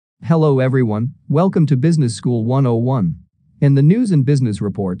Hello everyone, welcome to Business School 101. In the news and business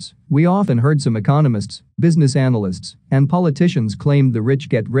reports, we often heard some economists, business analysts, and politicians claim the rich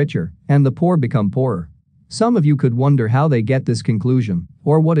get richer and the poor become poorer. Some of you could wonder how they get this conclusion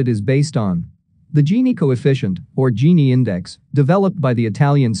or what it is based on. The Gini coefficient, or Gini index, developed by the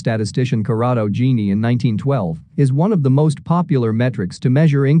Italian statistician Corrado Gini in 1912, is one of the most popular metrics to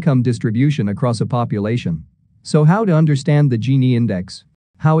measure income distribution across a population. So how to understand the Gini index?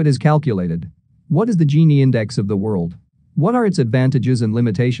 How it is calculated? What is the Gini index of the world? What are its advantages and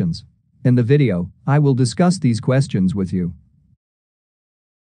limitations? In the video, I will discuss these questions with you.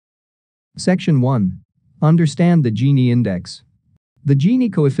 Section 1. Understand the Gini index. The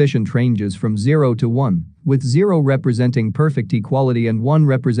Gini coefficient ranges from 0 to 1, with 0 representing perfect equality and 1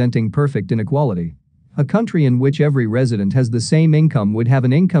 representing perfect inequality. A country in which every resident has the same income would have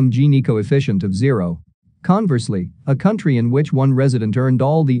an income Gini coefficient of 0. Conversely, a country in which one resident earned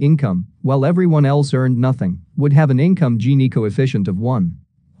all the income, while everyone else earned nothing, would have an income Gini coefficient of 1.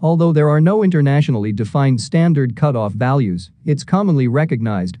 Although there are no internationally defined standard cutoff values, it's commonly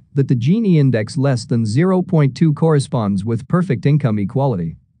recognized that the Gini index less than 0.2 corresponds with perfect income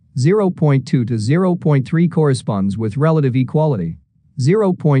equality. 0.2 to 0.3 corresponds with relative equality.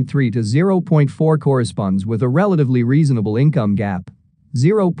 0.3 to 0.4 corresponds with a relatively reasonable income gap.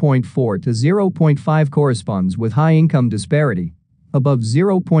 0.4 to 0.5 corresponds with high income disparity. Above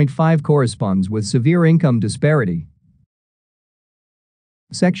 0.5 corresponds with severe income disparity.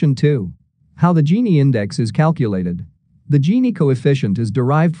 Section 2. How the Gini index is calculated. The Gini coefficient is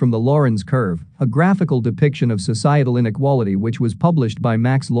derived from the Lorenz curve, a graphical depiction of societal inequality which was published by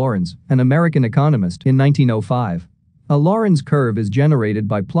Max Lorenz, an American economist, in 1905. A Lorenz curve is generated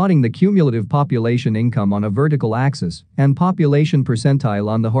by plotting the cumulative population income on a vertical axis and population percentile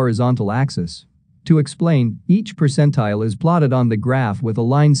on the horizontal axis. To explain, each percentile is plotted on the graph with a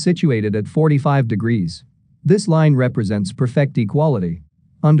line situated at 45 degrees. This line represents perfect equality.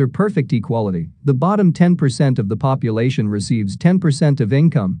 Under perfect equality, the bottom 10% of the population receives 10% of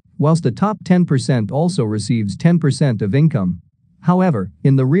income, whilst the top 10% also receives 10% of income. However,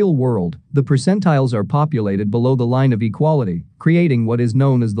 in the real world, the percentiles are populated below the line of equality, creating what is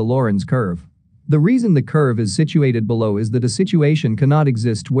known as the Lorenz curve. The reason the curve is situated below is that a situation cannot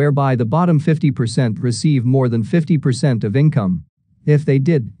exist whereby the bottom 50% receive more than 50% of income. If they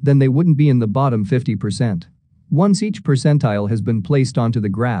did, then they wouldn't be in the bottom 50%. Once each percentile has been placed onto the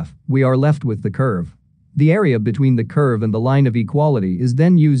graph, we are left with the curve. The area between the curve and the line of equality is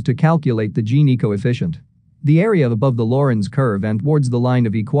then used to calculate the Gini coefficient. The area above the Lorenz curve and towards the line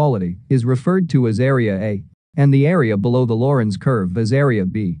of equality is referred to as area A, and the area below the Lorenz curve as area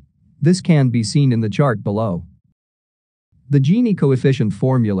B. This can be seen in the chart below. The Gini coefficient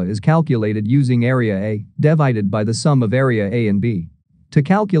formula is calculated using area A divided by the sum of area A and B. To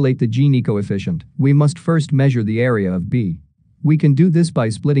calculate the Gini coefficient, we must first measure the area of B. We can do this by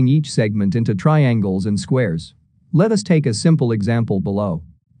splitting each segment into triangles and squares. Let us take a simple example below.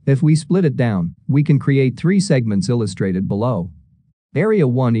 If we split it down, we can create 3 segments illustrated below. Area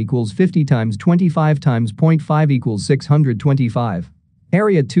 1 equals 50 times 25 times 0.5 equals 625.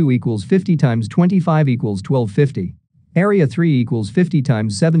 Area 2 equals 50 times 25 equals 1250. Area 3 equals 50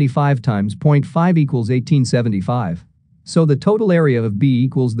 times 75 times 0.5 equals 1875. So the total area of B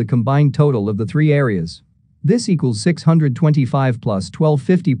equals the combined total of the 3 areas. This equals 625 plus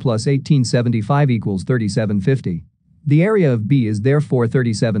 1250 plus 1875 equals 3750. The area of B is therefore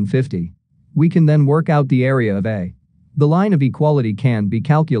 3750. We can then work out the area of A. The line of equality can be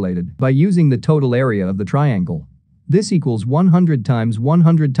calculated by using the total area of the triangle. This equals 100 times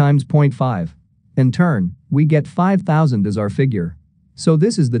 100 times 0.5. In turn, we get 5000 as our figure. So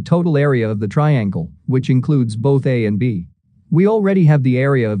this is the total area of the triangle, which includes both A and B. We already have the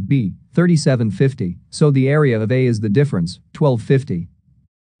area of B, 3750, so the area of A is the difference, 1250.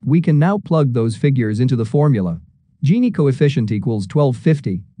 We can now plug those figures into the formula. Gini coefficient equals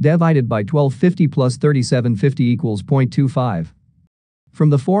 1250 divided by 1250 plus 3750 equals 0.25. From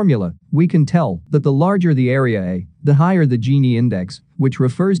the formula, we can tell that the larger the area A, the higher the Gini index, which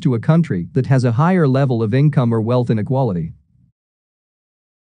refers to a country that has a higher level of income or wealth inequality.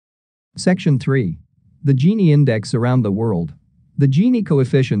 Section 3. The Gini index around the world. The Gini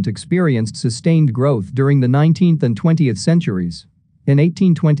coefficient experienced sustained growth during the 19th and 20th centuries. In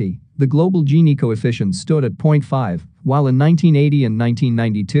 1820, the global Gini coefficient stood at 0.5, while in 1980 and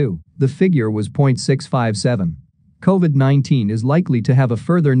 1992, the figure was 0.657. COVID-19 is likely to have a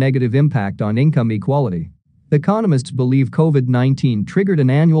further negative impact on income equality. Economists believe COVID-19 triggered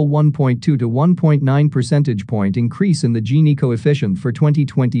an annual 1.2 to 1.9 percentage point increase in the Gini coefficient for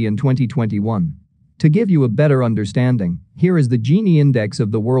 2020 and 2021. To give you a better understanding, here is the Gini index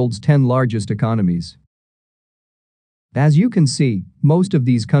of the world's 10 largest economies. As you can see, most of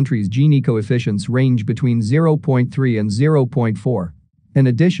these countries' Gini coefficients range between 0.3 and 0.4. In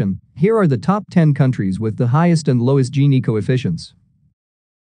addition, here are the top 10 countries with the highest and lowest Gini coefficients.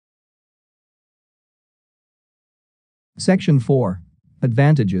 Section 4.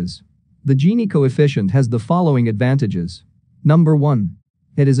 Advantages. The Gini coefficient has the following advantages. Number 1.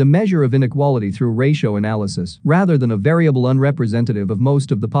 It is a measure of inequality through ratio analysis rather than a variable unrepresentative of most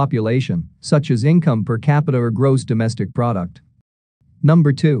of the population, such as income per capita or gross domestic product.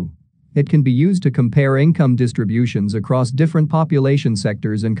 Number 2. It can be used to compare income distributions across different population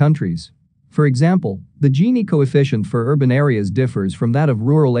sectors and countries. For example, the Gini coefficient for urban areas differs from that of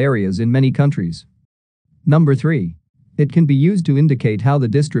rural areas in many countries. Number 3. It can be used to indicate how the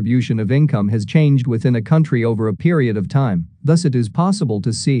distribution of income has changed within a country over a period of time, thus it is possible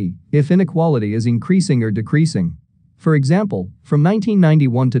to see if inequality is increasing or decreasing. For example, from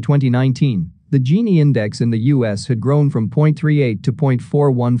 1991 to 2019, the Gini index in the US had grown from 0.38 to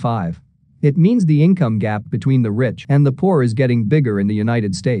 0.415. It means the income gap between the rich and the poor is getting bigger in the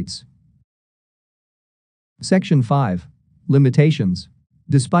United States. Section 5. Limitations.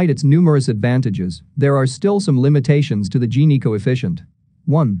 Despite its numerous advantages, there are still some limitations to the Gini coefficient.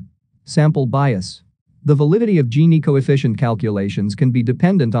 1. Sample bias. The validity of Gini coefficient calculations can be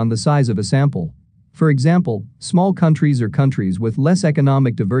dependent on the size of a sample. For example, small countries or countries with less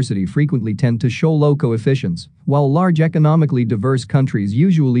economic diversity frequently tend to show low coefficients, while large economically diverse countries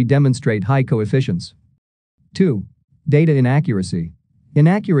usually demonstrate high coefficients. 2. Data inaccuracy.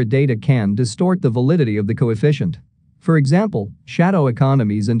 Inaccurate data can distort the validity of the coefficient. For example, shadow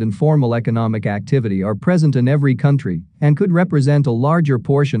economies and informal economic activity are present in every country and could represent a larger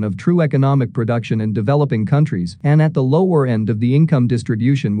portion of true economic production in developing countries and at the lower end of the income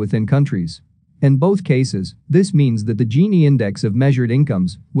distribution within countries. In both cases, this means that the Gini index of measured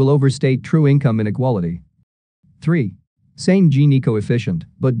incomes will overstate true income inequality. 3. Same Gini coefficient,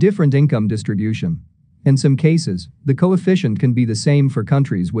 but different income distribution. In some cases, the coefficient can be the same for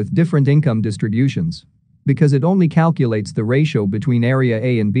countries with different income distributions, because it only calculates the ratio between area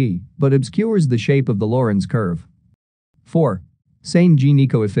A and B, but obscures the shape of the Lorenz curve. 4. Same Gini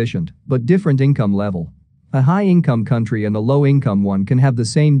coefficient, but different income level. A high-income country and a low-income one can have the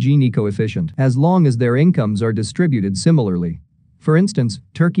same Gini coefficient as long as their incomes are distributed similarly. For instance,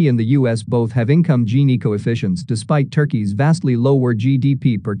 Turkey and the US both have income Gini coefficients despite Turkey's vastly lower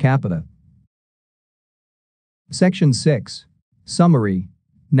GDP per capita. Section 6. Summary.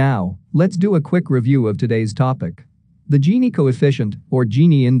 Now, let's do a quick review of today's topic. The Gini coefficient, or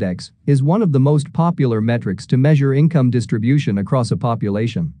Gini index, is one of the most popular metrics to measure income distribution across a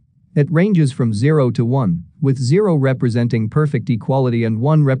population. It ranges from 0 to 1, with 0 representing perfect equality and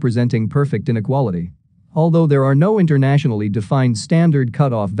 1 representing perfect inequality. Although there are no internationally defined standard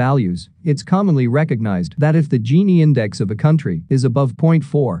cutoff values, it's commonly recognized that if the Gini index of a country is above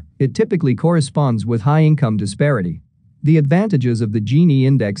 0.4, it typically corresponds with high income disparity. The advantages of the Gini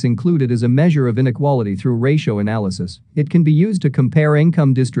index include it as a measure of inequality through ratio analysis. It can be used to compare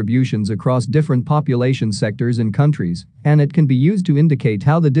income distributions across different population sectors and countries, and it can be used to indicate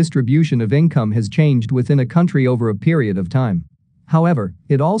how the distribution of income has changed within a country over a period of time. However,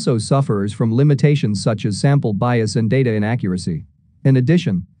 it also suffers from limitations such as sample bias and data inaccuracy. In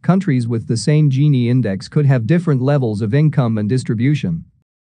addition, countries with the same Gini index could have different levels of income and distribution.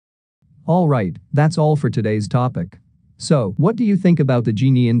 Alright, that's all for today's topic. So, what do you think about the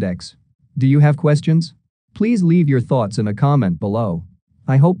Gini index? Do you have questions? Please leave your thoughts in a comment below.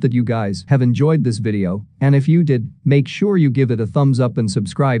 I hope that you guys have enjoyed this video, and if you did, make sure you give it a thumbs up and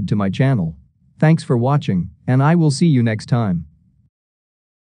subscribe to my channel. Thanks for watching, and I will see you next time.